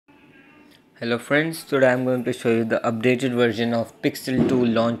Hello friends, today I'm going to show you the updated version of Pixel 2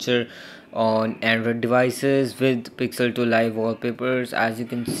 launcher on Android devices with Pixel 2 live wallpapers. As you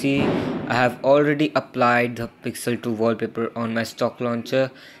can see, I have already applied the Pixel 2 wallpaper on my stock launcher,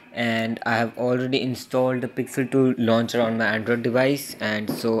 and I have already installed the Pixel 2 launcher on my Android device,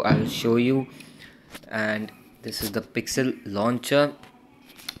 and so I will show you. And this is the Pixel launcher,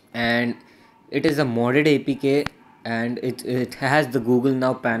 and it is a modded APK, and it has the Google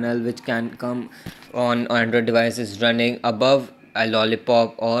Now panel, which can come on Android devices running above a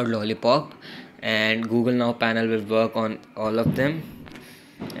Lollipop or Lollipop, and Google Now panel will work on all of them.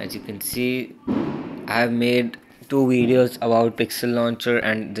 As you can see, I have made two videos about Pixel launcher,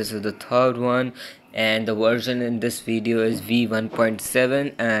 and this is the third one, and the version in this video is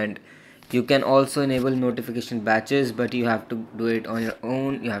v1.7. And you can also enable notification batches, but you have to do it on your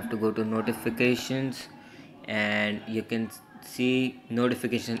own. You have to go to notifications, and you can see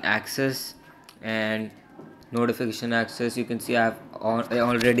notification access. And notification access, you can see I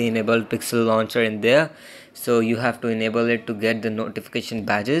already enabled Pixel launcher in there, so you have to enable it to get the notification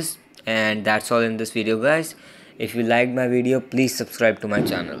badges. And that's all in this video, guys. If you liked my video, please subscribe to my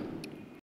channel.